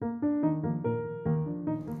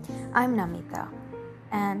I'm Namita,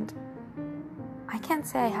 and I can't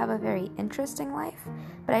say I have a very interesting life,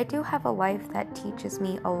 but I do have a life that teaches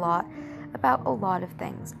me a lot about a lot of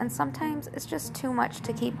things, and sometimes it's just too much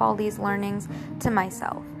to keep all these learnings to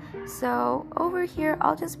myself. So, over here,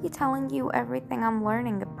 I'll just be telling you everything I'm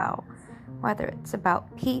learning about, whether it's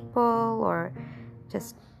about people or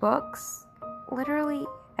just books, literally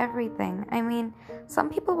everything. I mean, some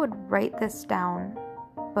people would write this down,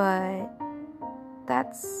 but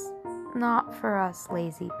that's not for us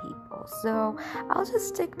lazy people. So I'll just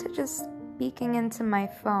stick to just speaking into my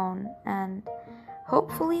phone, and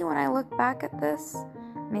hopefully when I look back at this,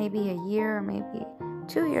 maybe a year or maybe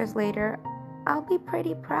 2 years later, I'll be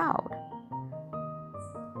pretty proud.